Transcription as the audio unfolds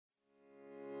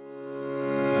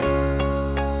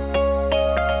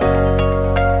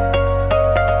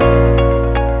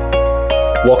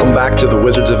Welcome back to the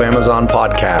Wizards of Amazon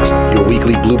podcast, your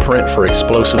weekly blueprint for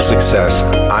explosive success.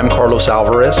 I'm Carlos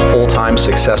Alvarez, full-time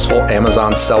successful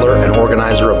Amazon seller and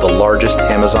organizer of the largest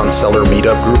Amazon seller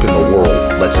meetup group in the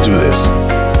world. Let's do this.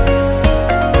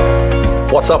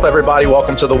 What's up, everybody?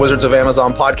 Welcome to the Wizards of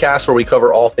Amazon podcast, where we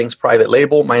cover all things private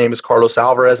label. My name is Carlos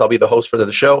Alvarez. I'll be the host for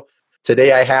the show.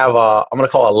 Today I have, I'm going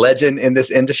to call a legend in this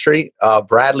industry,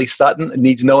 Bradley Sutton.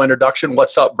 Needs no introduction.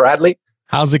 What's up, Bradley?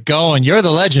 How's it going? You're the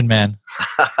legend, man.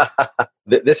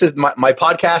 This is my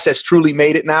podcast has truly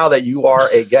made it now that you are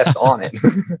a guest on it.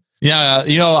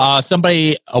 Yeah,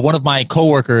 somebody, one of my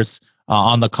coworkers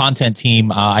on the content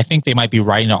team, I think they might be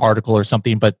writing an article or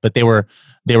something, but they were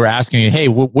asking me, hey,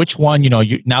 which one,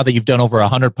 now that you've done over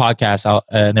 100 podcasts,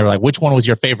 and they were like, which one was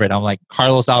your favorite? I'm like,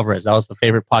 Carlos Alvarez. That was the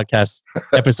favorite podcast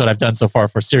episode I've done so far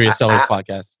for Serious Sellers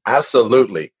Podcast.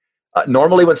 Absolutely.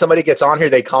 Normally when somebody gets on here,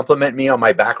 they compliment me on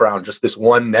my background, just this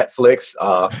one Netflix,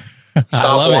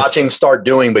 stop watching, start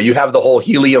doing, but you have the whole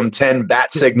Helium 10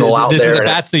 bat signal out there. This is the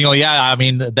bat signal. Yeah. I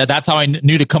mean, that's how I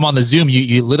knew to come on the Zoom.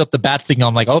 You lit up the bat signal.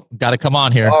 I'm like, oh, got to come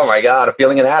on here. Oh my God. I'm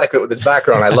feeling inadequate with this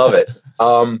background. I love it.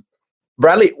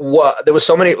 Bradley, there was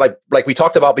so many, like we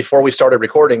talked about before we started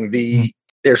recording,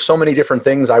 there's so many different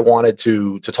things I wanted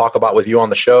to talk about with you on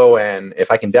the show. And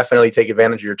if I can definitely take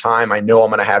advantage of your time, I know I'm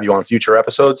going to have you on future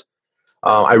episodes.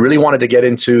 I really wanted to get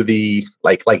into the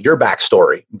like your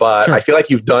backstory, but sure. I feel like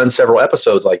you've done several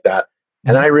episodes like that.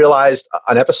 And then I realized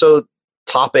an episode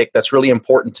topic that's really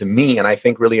important to me, and I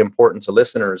think really important to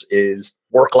listeners, is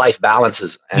work-life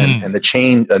balances and the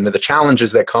change and the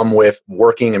challenges that come with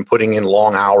working and putting in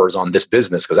long hours on this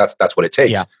business, because that's what it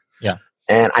takes. Yeah.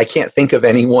 And I can't think of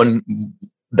anyone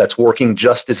that's working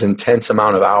just as intense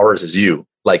amount of hours as you,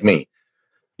 like me.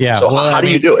 Yeah. So how do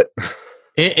you do it?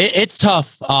 It's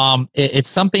tough. It's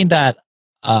something that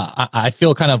I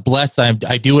feel kind of blessed that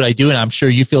I do what I do, and I'm sure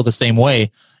you feel the same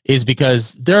way, is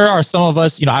because there are some of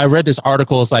us, I read this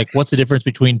article, it's like, what's the difference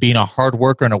between being a hard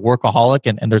worker and a workaholic?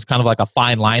 And there's kind of like a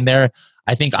fine line there.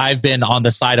 I think I've been on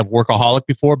the side of workaholic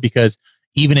before, because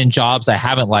even in jobs I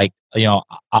haven't liked,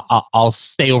 I'll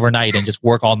stay overnight and just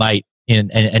work all night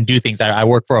and do things. I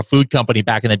worked for a food company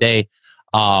back in the day,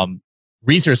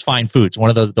 Reese's Fine Foods,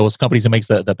 one of those companies that makes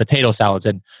the potato salads.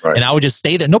 And I would just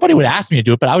stay there. Nobody would ask me to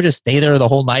do it, but I would just stay there the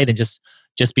whole night and just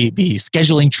be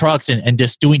scheduling trucks and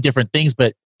just doing different things.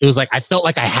 But it was like, I felt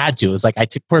like I had to. It was like I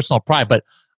took personal pride, but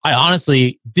I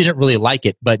honestly didn't really like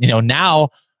it. But, now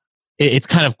it's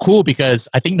kind of cool, because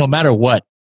I think no matter what,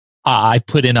 I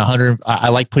put in 100, I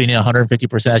like putting in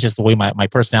 150%. That's just the way my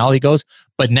personality goes.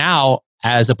 But now,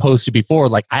 as opposed to before,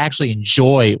 like, I actually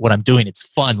enjoy what I'm doing. It's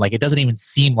fun. Like, it doesn't even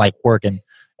seem like work. And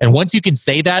once you can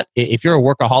say that, if you're a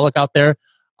workaholic out there,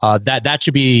 that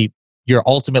should be your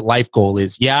ultimate life goal.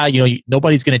 Is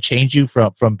nobody's going to change you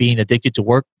from being addicted to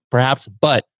work, perhaps,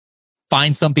 but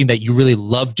find something that you really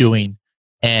love doing,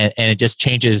 and it just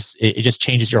changes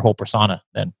your whole persona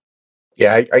then.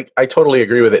 Yeah, I totally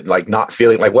agree with it. Like, not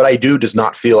feeling like what I do does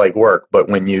not feel like work. But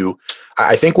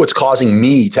I think what's causing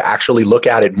me to actually look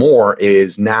at it more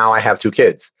is now I have 2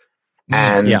 kids.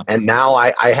 And now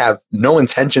I have no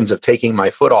intentions of taking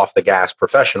my foot off the gas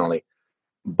professionally.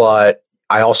 But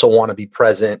I also want to be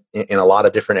present in a lot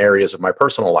of different areas of my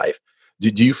personal life. Do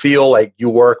you feel like you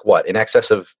work, in excess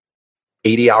of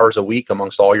 80 hours a week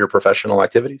amongst all your professional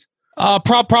activities?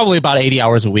 Probably about 80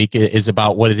 hours a week is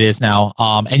about what it is now.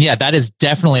 And yeah, that is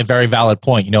definitely a very valid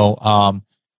point.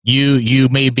 You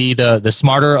may be the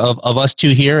smarter of us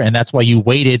two here, and that's why you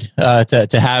waited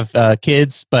to have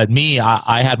kids. But me,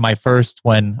 I had my first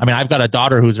I've got a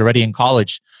daughter who's already in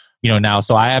college, now.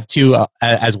 So I have 2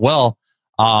 as well.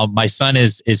 My son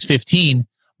is 15,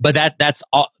 but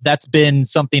that's been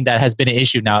something that has been an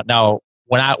issue now. Now,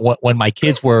 when my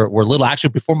kids were little,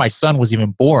 actually before my son was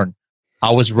even born, I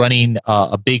was running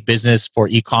a big business for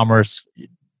e-commerce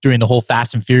during the whole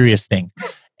Fast and Furious thing.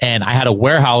 And I had a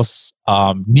warehouse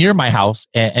near my house,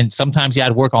 and sometimes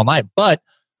I'd work all night, but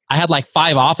I had like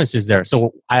 5 offices there.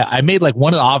 So I made like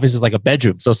one of the offices like a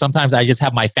bedroom. So sometimes I just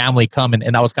have my family come, and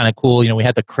that was kind of cool. We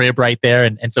had the crib right there.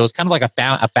 And so it's kind of like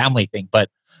a family thing. But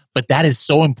that is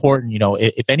so important.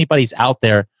 If anybody's out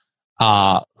there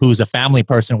who's a family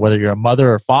person, whether you're a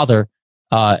mother or father,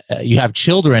 you have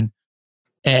children,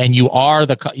 and you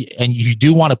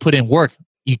do want to put in work,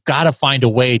 you got to find a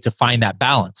way to find that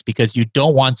balance, because you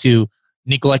don't want to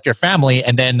neglect your family.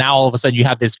 And then now all of a sudden you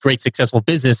have this great successful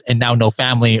business and now no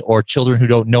family, or children who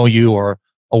don't know you, or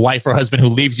a wife or husband who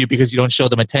leaves you because you don't show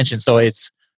them attention. So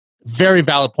it's very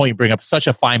valid point you bring up. Such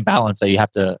a fine balance that you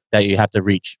have to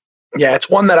reach. Yeah, it's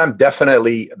one that I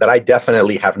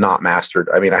definitely have not mastered.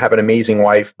 I mean, I have an amazing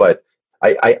wife, but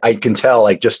I can tell,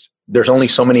 like, just there's only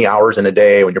so many hours in a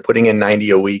day when you're putting in 90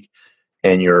 a week,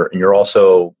 and you're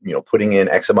also, putting in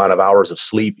X amount of hours of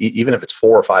sleep, even if it's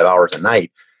 4 or 5 hours a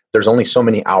night. There's only so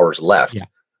many hours left. Yeah.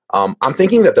 I'm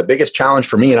thinking that the biggest challenge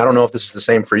for me, and I don't know if this is the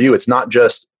same for you, it's not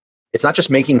just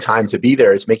making time to be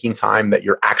there. It's making time that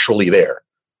you're actually there.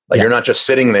 Like, you're not just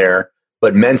sitting there,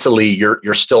 but mentally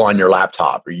you're still on your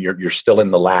laptop, or you're still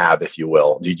in the lab, if you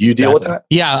will. Do you deal with that?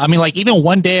 Yeah. I mean, like, even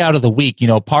one day out of the week,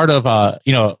 part of,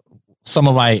 some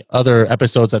of my other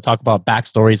episodes that talk about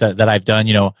backstories that I've done,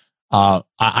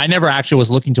 I never actually was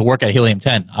looking to work at Helium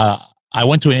 10. I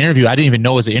went to an interview. I didn't even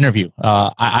know it was an interview.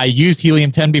 I used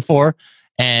Helium 10 before,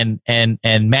 and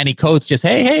Manny Coates just,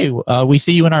 hey, we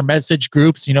see you in our message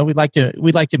groups. We'd like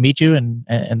to meet you, and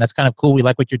that's kind of cool. We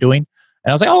like what you're doing.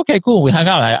 And I was like, oh, okay, cool. We hung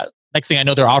out. Next thing I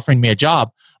know, they're offering me a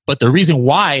job. But the reason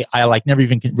why I never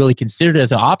even really considered it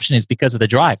as an option is because of the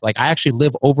drive. Like, I actually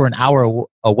live over an hour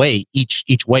away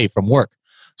each way from work.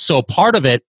 So part of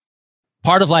at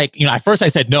first I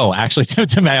said no, actually,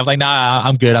 to me. I'm like, nah,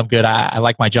 I'm good. I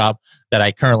like my job that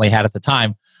I currently had at the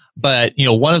time. But,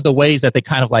 one of the ways that they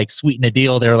kind of like sweeten the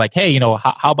deal, they're like, hey,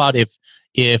 how about if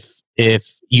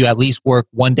you at least work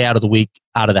one day out of the week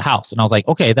out of the house? And I was like,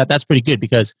 okay, that's pretty good,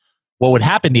 because what would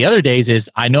happen the other days is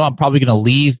I know I'm probably going to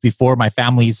leave before my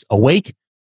family's awake,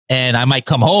 and I might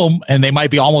come home and they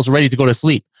might be almost ready to go to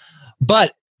sleep.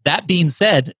 But that being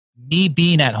said, me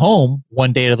being at home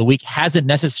one day of the week hasn't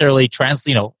necessarily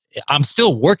I'm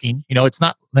still working. It's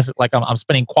not necessarily like I'm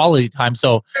spending quality time.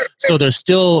 So there's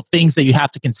still things that you have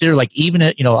to consider. Like, even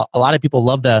a lot of people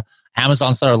love the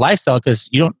Amazon seller lifestyle because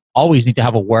you don't always need to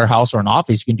have a warehouse or an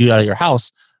office. You can do it out of your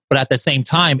house. But at the same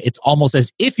time, it's almost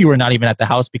as if you were not even at the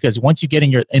house, because once you get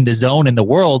in the zone in the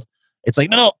world, it's like,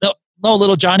 no,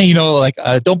 little Johnny,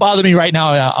 don't bother me right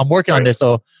now. I'm working on this.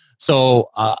 So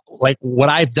like, what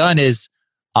I've done is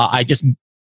I just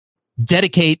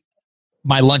dedicate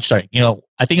my lunch time.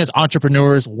 I think as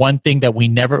entrepreneurs, one thing that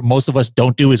most of us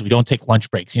don't do is we don't take lunch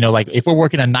breaks. Like, if we're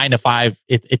working a 9 to 5,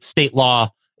 it's state law.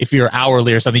 If you're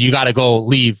hourly or something, you got to go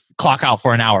leave, clock out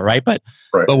for an hour, right? But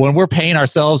when we're paying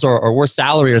ourselves or we're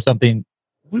salary or something,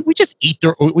 we just eat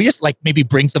we just like maybe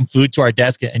bring some food to our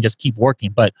desk and just keep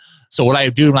working. But so what I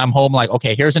do when I'm home, like,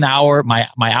 okay, here's an hour, my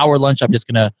hour lunch. I'm just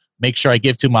gonna make sure I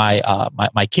give to my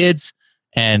my kids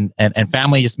and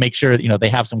family. Just make sure they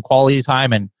have some quality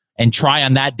time, and try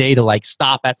on that day to like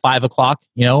stop at 5 o'clock,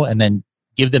 and then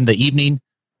give them the evening.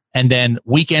 And then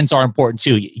weekends are important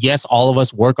too. Yes, all of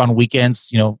us work on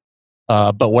weekends,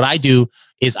 but what I do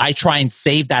is I try and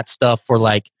save that stuff for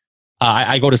like,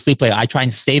 I go to sleep late. I try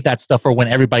and save that stuff for when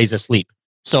everybody's asleep.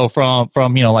 So from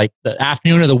like the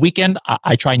afternoon or the weekend,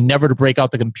 I try never to break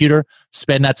out the computer,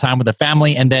 spend that time with the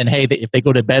family. And then, hey, if they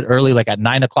go to bed early, like at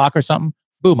 9 o'clock or something,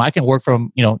 boom, I can work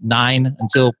from 9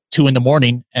 until 2 in the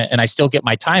morning, and I still get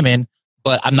my time in,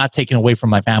 but I'm not taking away from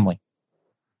my family.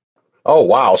 Oh,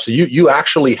 wow. So you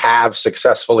actually have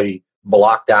successfully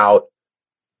blocked out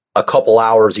a couple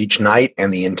hours each night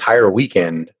and the entire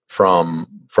weekend from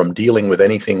dealing with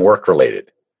anything work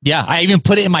related. Yeah. I even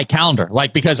put it in my calendar,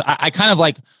 like, because I kind of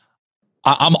like,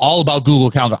 I'm all about Google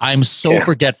Calendar. I'm so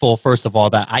forgetful, first of all,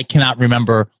 that I cannot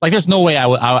remember. Like, there's no way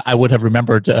I would have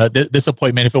remembered this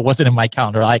appointment if it wasn't in my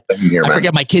calendar. Like, I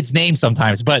forget my kid's name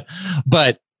sometimes, but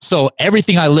so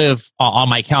everything I live on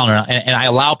my calendar, and I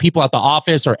allow people at the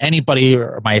office or anybody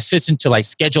or my assistant to like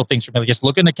schedule things for me. Like, just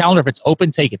look in the calendar. If it's open,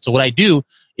 take it. So what I do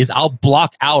is I'll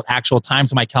block out actual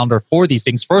times in my calendar for these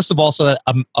things. First of all, so that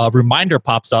a reminder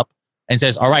pops up and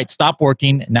says, all right, stop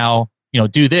working now,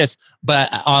 do this. But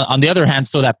on the other hand,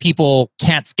 so that people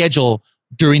can't schedule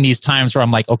during these times where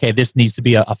I'm like, okay, this needs to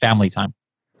be a family time.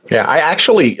 Yeah, I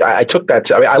took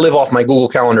that. I live off my Google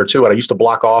Calendar too, and I used to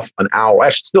block off an hour.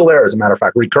 Actually, still there, as a matter of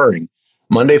fact, recurring,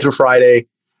 Monday through Friday,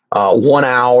 1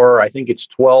 hour. I think it's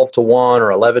 12 to 1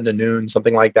 or 11 to noon,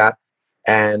 something like that.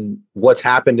 And what's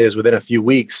happened is within a few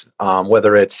weeks,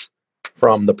 whether it's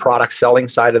from the product selling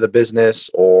side of the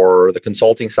business or the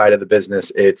consulting side of the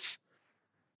business, it's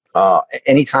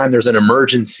anytime there's an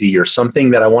emergency or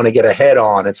something that I want to get ahead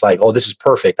on, it's like, oh, this is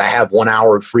perfect. I have 1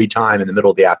 hour of free time in the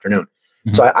middle of the afternoon.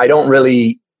 Mm-hmm. So I don't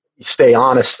really stay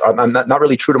honest. I'm not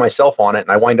really true to myself on it. And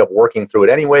I wind up working through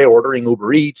it anyway, ordering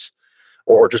Uber Eats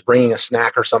or just bringing a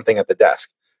snack or something at the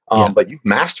desk. But you've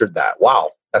mastered that.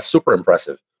 Wow. That's super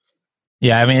impressive.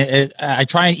 Yeah. I mean, I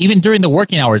try, even during the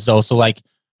working hours though. So like,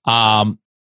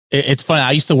 it's funny. I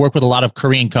used to work with a lot of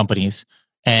Korean companies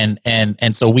and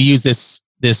so we use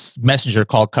this messenger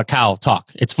called Kakao Talk.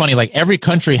 It's funny. Like, every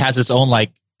country has its own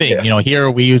like thing,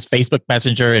 here we use Facebook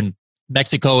Messenger, and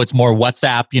Mexico, it's more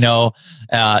WhatsApp,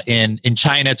 in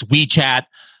China, it's WeChat.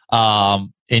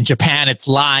 In Japan, it's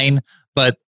Line.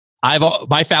 but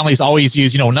my family's always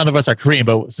used, none of us are Korean,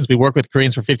 but since we work with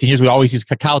Koreans for 15 years, we always use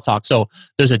Kakao Talk. So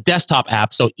there's a desktop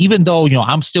app. So even though,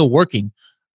 I'm still working,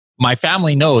 my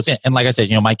family knows. And like I said,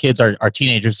 my kids are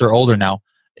teenagers. They're older now.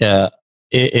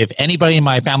 If anybody in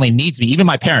my family needs me, even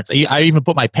my parents, I even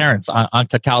put my parents on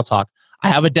Kakao Talk. I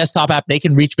have a desktop app. They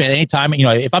can reach me at any time.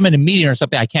 If I'm in a meeting or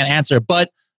something, I can't answer,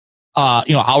 but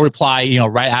I'll reply,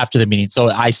 right after the meeting. So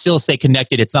I still stay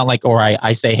connected. It's not like, or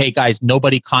I say, hey guys,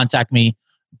 nobody contact me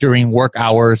during work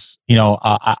hours.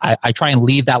 I try and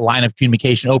leave that line of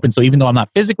communication open. So even though I'm not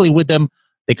physically with them,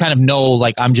 they kind of know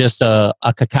like I'm just a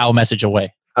Kakao message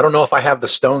away. I don't know if I have the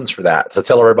stones for that to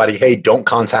tell everybody, hey, don't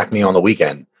contact me on the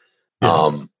weekend.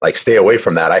 Yeah. Like stay away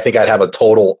from that. I think I'd have a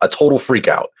total freak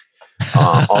out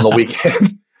on the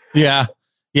weekend. Yeah.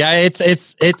 Yeah,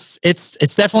 it's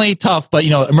definitely tough, but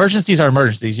emergencies are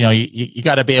emergencies. You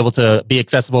got to be able to be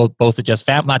accessible both to just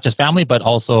not just family, but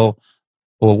also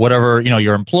whatever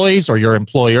your employees or your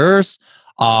employers.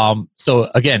 So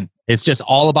again, it's just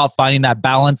all about finding that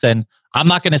balance. And I'm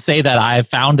not going to say that I've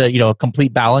found a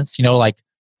complete balance. Like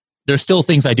there's still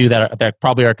things I do that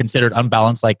probably are considered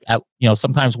unbalanced. Like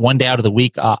sometimes one day out of the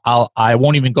week, I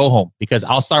won't even go home because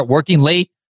I'll start working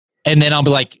late, and then I'll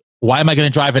be like, why am I going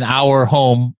to drive an hour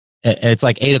home? It's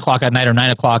like 8 o'clock at night or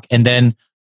 9 o'clock. And then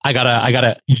I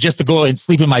gotta just to go and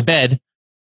sleep in my bed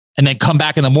and then come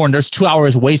back in the morning. There's 2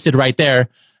 hours wasted right there.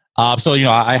 So,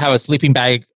 I have a sleeping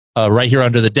bag right here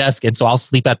under the desk. And so I'll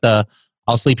sleep here at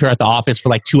the office for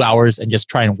like 2 hours and just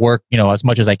try and work, as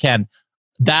much as I can.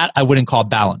 That I wouldn't call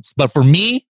balance, but for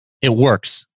me, it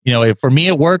works. For me,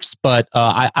 it works, but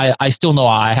I still know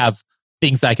I have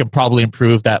things that I can probably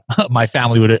improve that my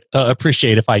family would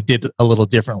appreciate if I did a little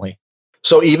differently.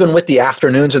 So even with the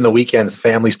afternoons and the weekends,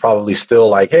 family's probably still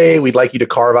like, hey, we'd like you to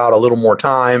carve out a little more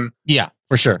time. Yeah,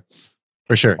 for sure.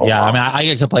 For sure. Oh, yeah. Wow. I mean, I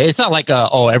get complain. It's not like,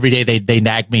 every day they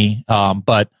nag me.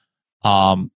 But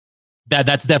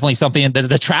that's definitely something that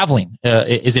the traveling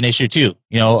is an issue too.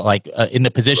 Like in the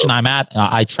position I'm at,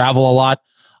 I travel a lot.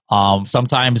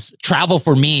 Sometimes travel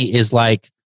for me is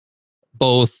like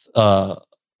both,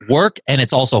 work and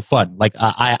it's also fun. Like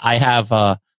I have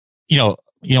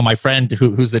my friend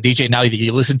who's the DJ now that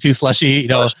you listen to, Slushy,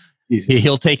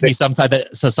 he'll take me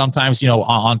sometimes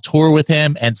on tour with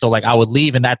him, and so like I would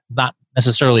leave, and that's not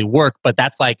necessarily work, but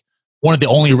that's like one of the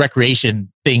only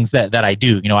recreation things that I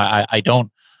do. I don't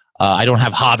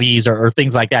have hobbies or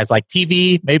things like that. It's like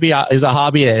TV maybe is a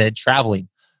hobby, and traveling.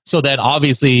 So then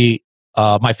obviously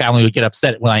my family would get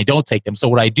upset when I don't take them. So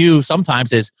what I do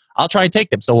sometimes is I'll try and take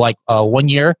them. So like one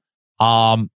year,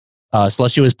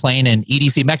 Slushy was playing in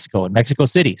EDC Mexico, in Mexico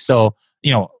City. So,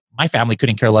 my family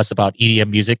couldn't care less about EDM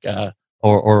music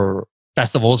or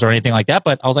festivals or anything like that.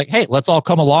 But I was like, hey, let's all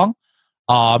come along.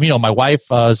 My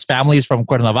wife's family is from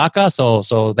Cuernavaca.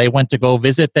 So they went to go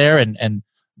visit there, and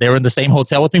they were in the same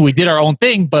hotel with me. We did our own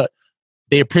thing, but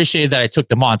they appreciated that I took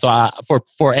them on. So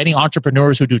for any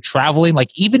entrepreneurs who do traveling, like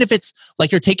even if it's like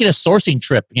you're taking a sourcing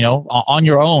trip, on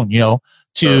your own,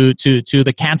 to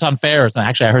the Canton Fairs. And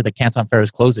actually, I heard the Canton Fair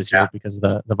is closed this year because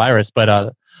of the virus.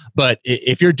 But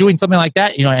if you're doing something like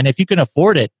that, and if you can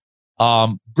afford it,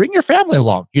 bring your family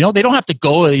along. They don't have to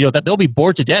go. That they'll be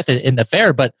bored to death in the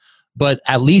fair, but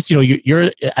at least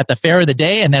you're at the fair of the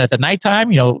day, and then at the nighttime,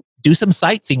 do some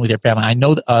sightseeing with your family. I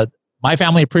know my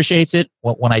family appreciates it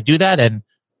when I do that, and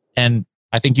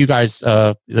I think you guys,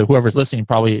 whoever's listening,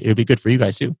 probably it would be good for you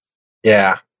guys too.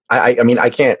 Yeah, I've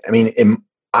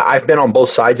been on both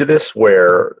sides of this,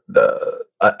 where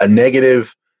a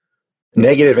negative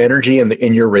energy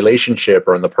in your relationship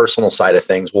or in the personal side of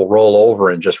things will roll over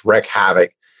and just wreak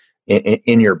havoc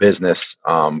in your business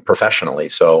professionally.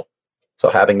 So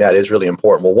having that is really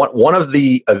important. Well, one of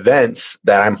the events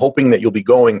that I'm hoping that you'll be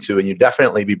going to, and you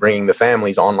definitely be bringing the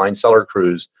family's online seller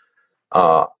cruise.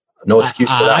 No excuse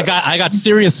for that. I got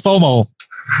serious FOMO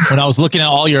when I was looking at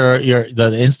all the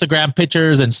Instagram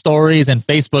pictures and stories and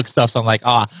Facebook stuff. So I'm like,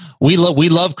 we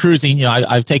love cruising.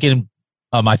 I've taken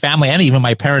my family and even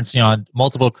my parents, on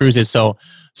multiple cruises. So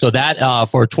that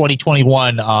for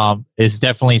 2021 is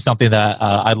definitely something that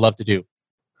I'd love to do.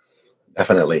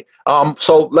 Definitely.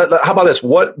 So how about this?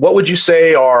 What would you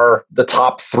say are the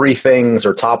top 3 things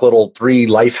or top little 3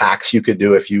 life hacks you could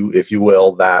do, if you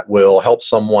will, that will help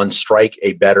someone strike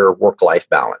a better work-life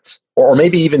balance? Or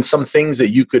maybe even some things that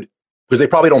you could, because they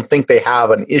probably don't think they have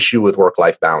an issue with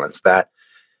work-life balance, that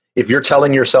if you're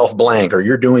telling yourself blank or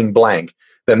you're doing blank,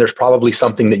 then there's probably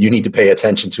something that you need to pay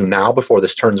attention to now before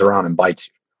this turns around and bites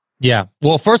you. Yeah.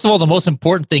 Well, first of all, the most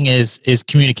important thing is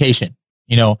communication.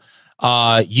 You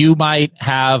might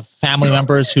have family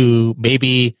members who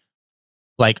maybe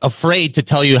like afraid to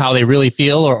tell you how they really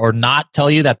feel, or not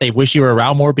tell you that they wish you were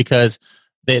around more because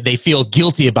they feel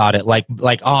guilty about it. Like,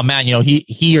 oh man,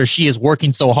 he or she is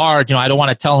working so hard. I don't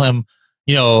want to tell him,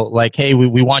 like, hey,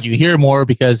 we want you here more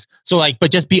because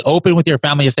but just be open with your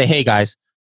family and say, hey guys,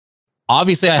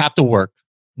 obviously I have to work.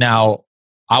 Now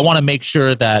I want to make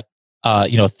sure that,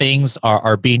 things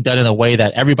are being done in a way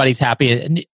that everybody's happy,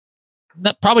 and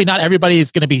probably not everybody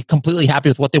is going to be completely happy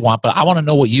with what they want, but I want to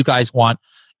know what you guys want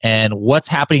and what's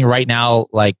happening right now.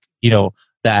 Like,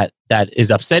 that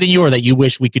is upsetting you or that you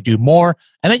wish we could do more,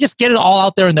 and then just get it all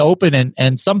out there in the open.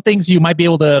 And some things you might be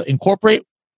able to incorporate,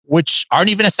 which aren't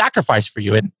even a sacrifice for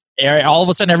you. And all of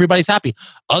a sudden everybody's happy.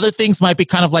 Other things might be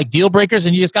kind of like deal breakers,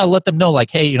 and you just got to let them know, like,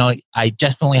 hey, I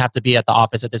definitely have to be at the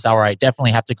office at this hour. I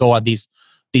definitely have to go on these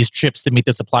trips to meet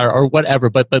the supplier or whatever.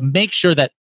 But make sure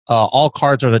that all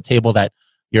cards are on the table, that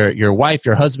your wife,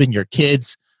 your husband, your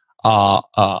kids,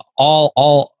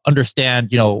 all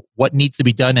understand, what needs to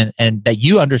be done, and that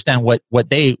you understand what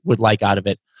they would like out of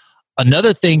it.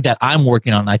 Another thing that I'm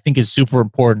working on, I think is super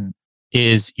important,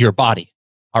 is your body.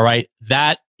 All right.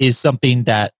 That is something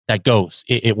that goes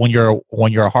when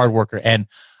you're a hard worker. And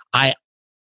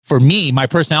for me, my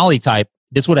personality type,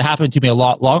 this would have happened to me a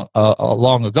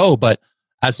long ago. But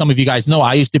as some of you guys know,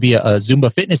 I used to be a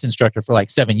Zumba fitness instructor for like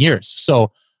 7 years.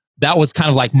 So that was kind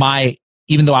of like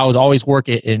even though I was always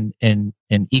working in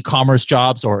e-commerce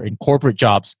jobs or in corporate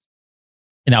jobs,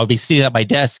 and I would be sitting at my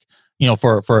desk,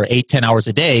 for 8-10 hours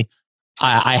a day,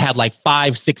 I had like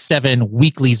 5, 6, 7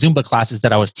 weekly Zumba classes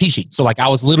that I was teaching. So like I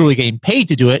was literally getting paid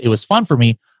to do it. It was fun for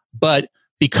me. But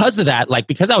because of that, like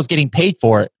because I was getting paid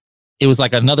for it, it was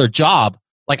like another job.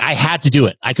 Like I had to do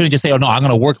it. I couldn't just say, oh no, I'm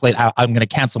going to work late. I'm going to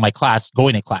cancel my class,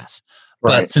 going to class.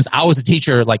 Right. But since I was a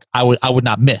teacher, like I would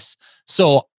not miss.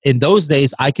 So in those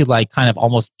days, I could like kind of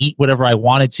almost eat whatever I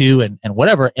wanted to and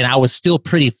whatever. And I was still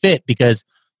pretty fit because,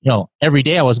 every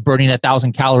day I was burning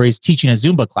 1,000 calories teaching a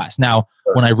Zumba class. Now,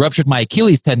 when I ruptured my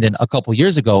Achilles tendon a couple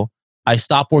years ago, I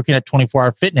stopped working at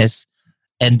 24-hour fitness.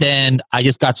 And then I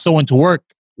just got so into work.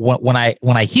 When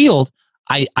I healed,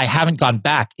 I haven't gone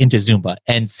back into Zumba.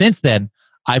 And since then,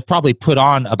 I've probably put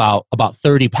on about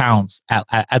 30 pounds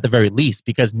at the very least,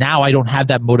 because now I don't have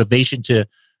that motivation to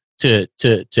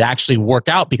actually work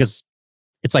out, because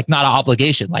it's like not an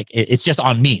obligation. Like it's just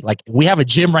on me. Like we have a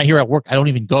gym right here at work. I don't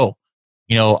even go.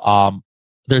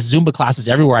 There's Zumba classes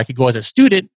everywhere I could go as a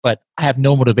student, but I have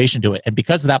no motivation to it. And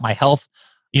because of that, my health,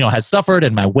 has suffered,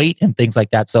 and my weight and things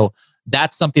like that. So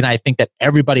that's something I think that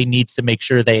everybody needs to make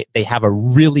sure they have a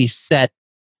really set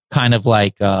kind of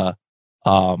like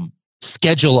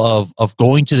schedule of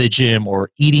going to the gym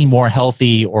or eating more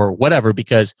healthy or whatever,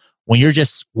 because when you're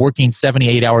just working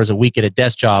 78 hours a week at a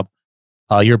desk job,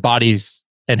 your body's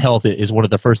and health is one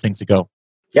of the first things to go.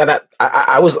 Yeah, that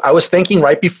I was thinking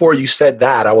right before you said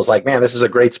that, I was like, man, this is a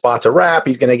great spot to wrap.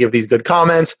 He's going to give these good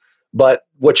comments. But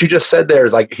what you just said there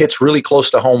is like hits really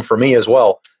close to home for me as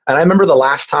well. And I remember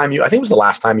I think it was the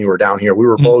last time you were down here. We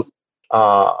were both,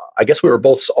 I guess we were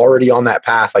both already on that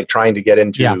path, like trying to get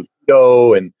into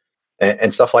go and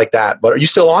stuff like that. But are you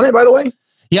still on it, by the way?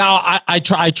 Yeah, I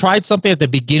tried something at the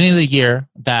beginning of the year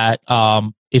that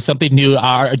is something new.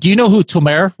 Do you know who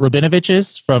Tomer Rabinovich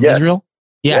is from Israel?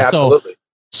 Yeah, absolutely.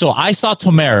 So I saw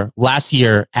Tomer last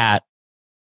year at,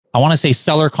 I want to say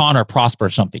CellarCon or Prosper or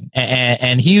something,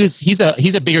 and he's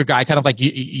a bigger guy, kind of like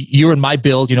you and my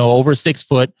build, over 6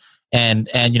 foot, and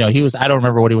he was, I don't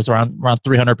remember what he was, around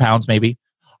 300 pounds maybe.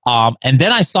 And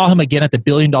then I saw him again at the $1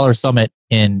 Billion Summit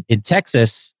in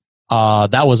Texas.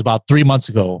 That was about 3 months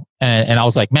ago. And I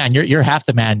was like, man, you're half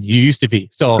the man you used to be.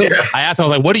 So I asked him, I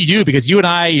was like, what do you do? Because you and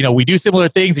I, we do similar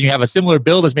things and you have a similar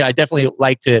build as me. I definitely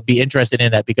like to be interested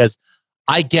in that, because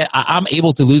I'm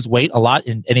able to lose weight a lot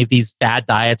in any of these fad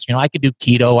diets. I could do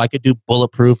keto, I could do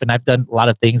bulletproof, and I've done a lot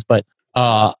of things, but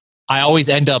I always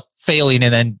end up failing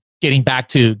and then getting back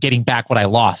what I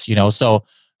lost,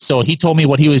 So he told me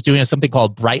what he was doing is something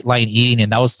called bright line eating.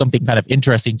 And that was something kind of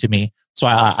interesting to me. So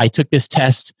I took this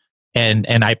test, and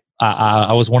I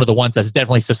was one of the ones that's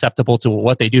definitely susceptible to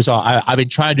what they do. So I've been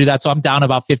trying to do that. So I'm down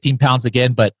about 15 pounds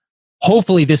again, but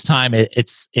hopefully this time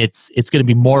it's going to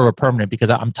be more of a permanent, because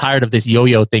I'm tired of this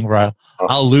yo-yo thing where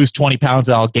I'll lose 20 pounds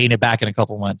and I'll gain it back in a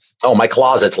couple months. Oh, my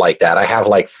closet's like that. I have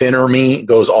like thinner me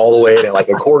goes all the way to like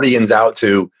accordions out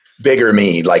to bigger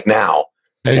me, like now.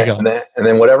 There you go. And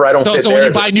then whatever I don't fit. So when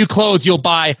you buy new clothes, you'll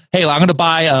buy, hey, I'm going to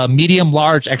buy a medium,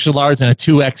 large, extra large, and a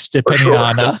 2X depending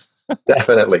on.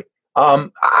 Definitely.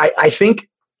 I think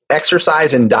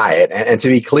exercise and diet, and to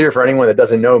be clear for anyone that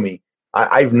doesn't know me,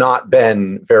 I've not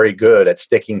been very good at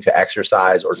sticking to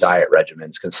exercise or diet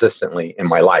regimens consistently in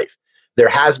my life. There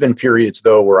has been periods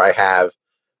though where I have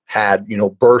had,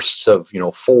 bursts of,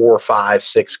 4, 5,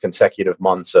 6 consecutive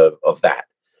months of that,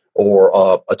 or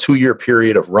a 2-year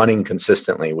period of running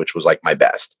consistently, which was like my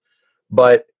best.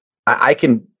 But I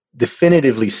can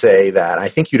definitively say that I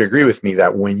think you'd agree with me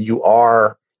that when you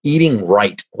are eating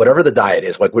right, whatever the diet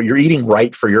is, like when you're eating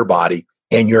right for your body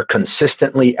and you're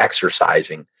consistently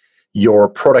exercising, your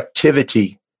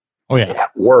productivity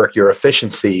at work, your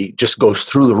efficiency just goes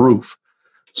through the roof.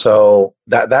 So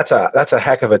that's a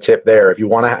heck of a tip there. If you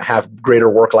want to have greater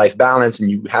work-life balance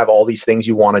and you have all these things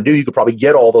you want to do, you could probably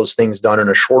get all those things done in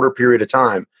a shorter period of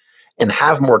time and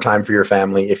have more time for your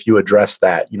family if you address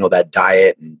that, that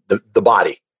diet and the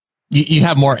body. You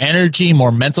have more energy,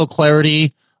 more mental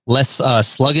clarity, less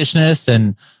sluggishness,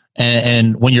 and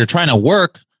when you're trying to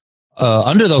work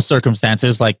under those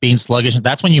circumstances, like being sluggish,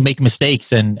 that's when you make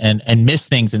mistakes and miss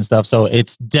things and stuff. So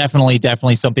it's definitely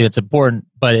something that's important,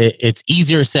 but it's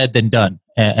easier said than done.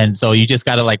 And so you just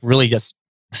got to like really just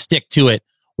stick to it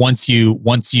once you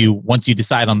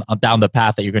decide on down the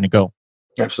path that you're going to go.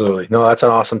 Absolutely. No, that's an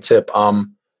awesome tip.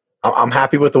 I'm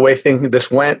happy with the way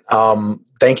this went.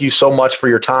 Thank you so much for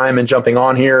your time and jumping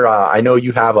on here. I know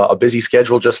you have a busy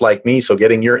schedule just like me, so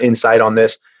getting your insight on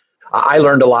this, I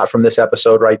learned a lot from this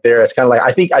episode right there. It's kind of like,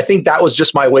 I think that was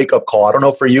just my wake up call. I don't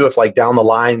know for you if like down the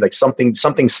line, like something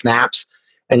snaps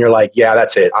and you're like, yeah,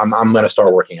 that's it. I'm going to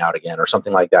start working out again or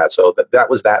something like that. So that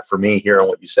was that for me here on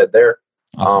what you said there.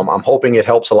 Awesome. I'm hoping it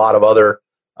helps a lot of other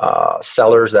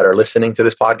sellers that are listening to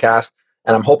this podcast.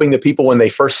 And I'm hoping that people, when they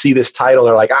first see this title,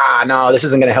 they're like, no, this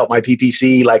isn't going to help my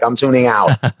PPC. Like, I'm tuning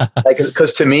out. Like,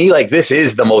 because to me, like, this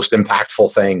is the most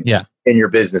impactful thing in your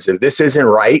business. If this isn't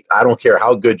right, I don't care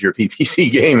how good your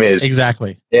PPC game is.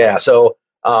 Exactly. Yeah. So,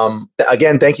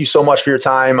 again, thank you so much for your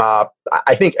time.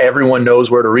 I think everyone knows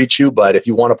where to reach you, but if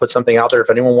you want to put something out there, if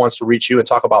anyone wants to reach you and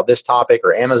talk about this topic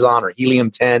or Amazon or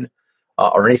Helium 10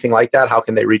 or anything like that, how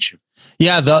can they reach you?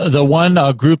 Yeah, the one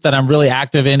group that I'm really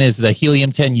active in is the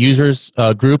Helium 10 users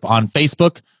group on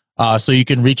Facebook. So you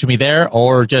can reach me there,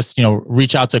 or just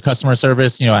reach out to customer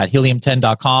service at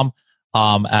helium10.com.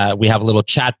 We have a little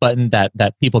chat button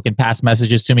that people can pass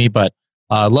messages to me. But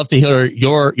love to hear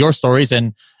your stories,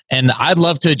 and I'd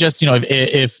love to just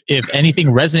if anything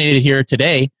resonated here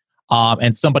today,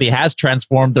 and somebody has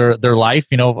transformed their life,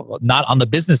 not on the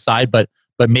business side, but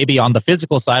maybe on the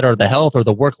physical side or the health or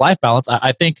the work-life balance.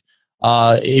 I think.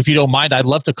 If you don't mind, I'd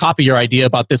love to copy your idea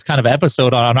about this kind of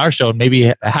episode on our show, and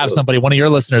maybe have somebody, one of your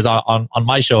listeners on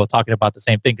my show, talking about the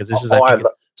same thing, because this is, I think,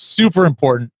 is super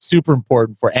important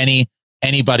for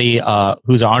anybody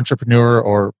who's an entrepreneur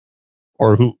or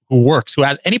who works,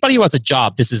 anybody who has a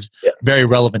job. This is very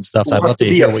relevant stuff. So I'd love to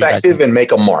be hear what you guys effective and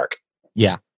make a mark.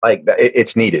 Yeah, like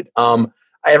it's needed.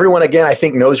 Everyone, again, I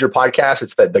think knows your podcast.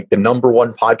 It's the number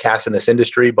one podcast in this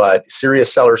industry, but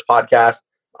Serious Sellers Podcast.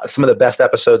 Some of the best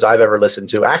episodes I've ever listened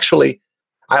to. Actually,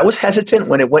 I was hesitant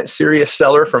when it went Serious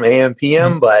Seller from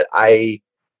AM/PM, but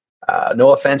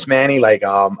no offense, Manny, like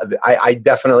I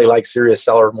definitely like Serious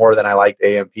Seller more than I liked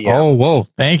AM/PM. Oh, whoa!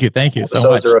 Thank you so much.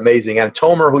 Episodes are amazing. And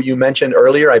Tomer, who you mentioned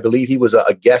earlier, I believe he was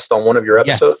a guest on one of your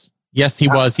episodes. Yes, he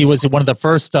was. He was one of the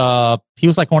first. He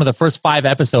was like one of the first 5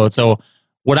 episodes. So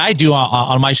what I do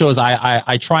on my show is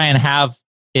I try and have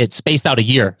it spaced out a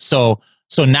year.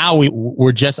 So now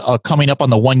we're just coming up on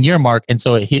the 1-year mark, and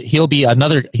so he'll be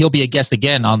a guest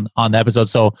again on the episode.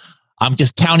 So I'm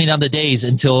just counting on the days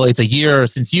until it's a year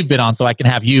since you've been on, so I can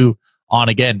have you on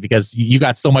again, because you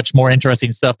got so much more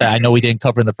interesting stuff that I know we didn't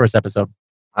cover in the first episode.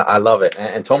 I love it.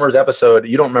 And Tomer's episode,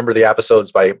 you don't remember the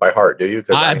episodes by heart, do you?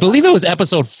 I believe it was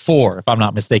episode 4, if I'm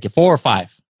not mistaken, 4 or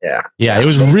 5. Yeah. It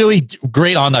was really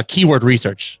great on the keyword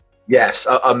research. Yes,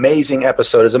 amazing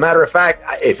episode. As a matter of fact,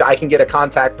 if I can get a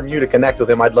contact from you to connect with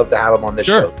him, I'd love to have him on this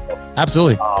show.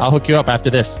 Absolutely. I'll hook you up after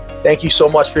this. Thank you so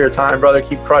much for your time, brother.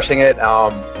 Keep crushing it.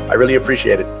 I really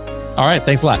appreciate it. All right.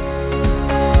 Thanks a lot.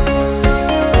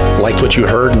 Liked what you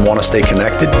heard and want to stay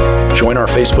connected? Join our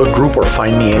Facebook group or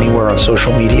find me anywhere on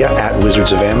social media at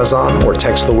Wizards of Amazon, or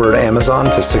text the word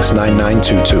Amazon to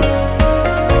 69922.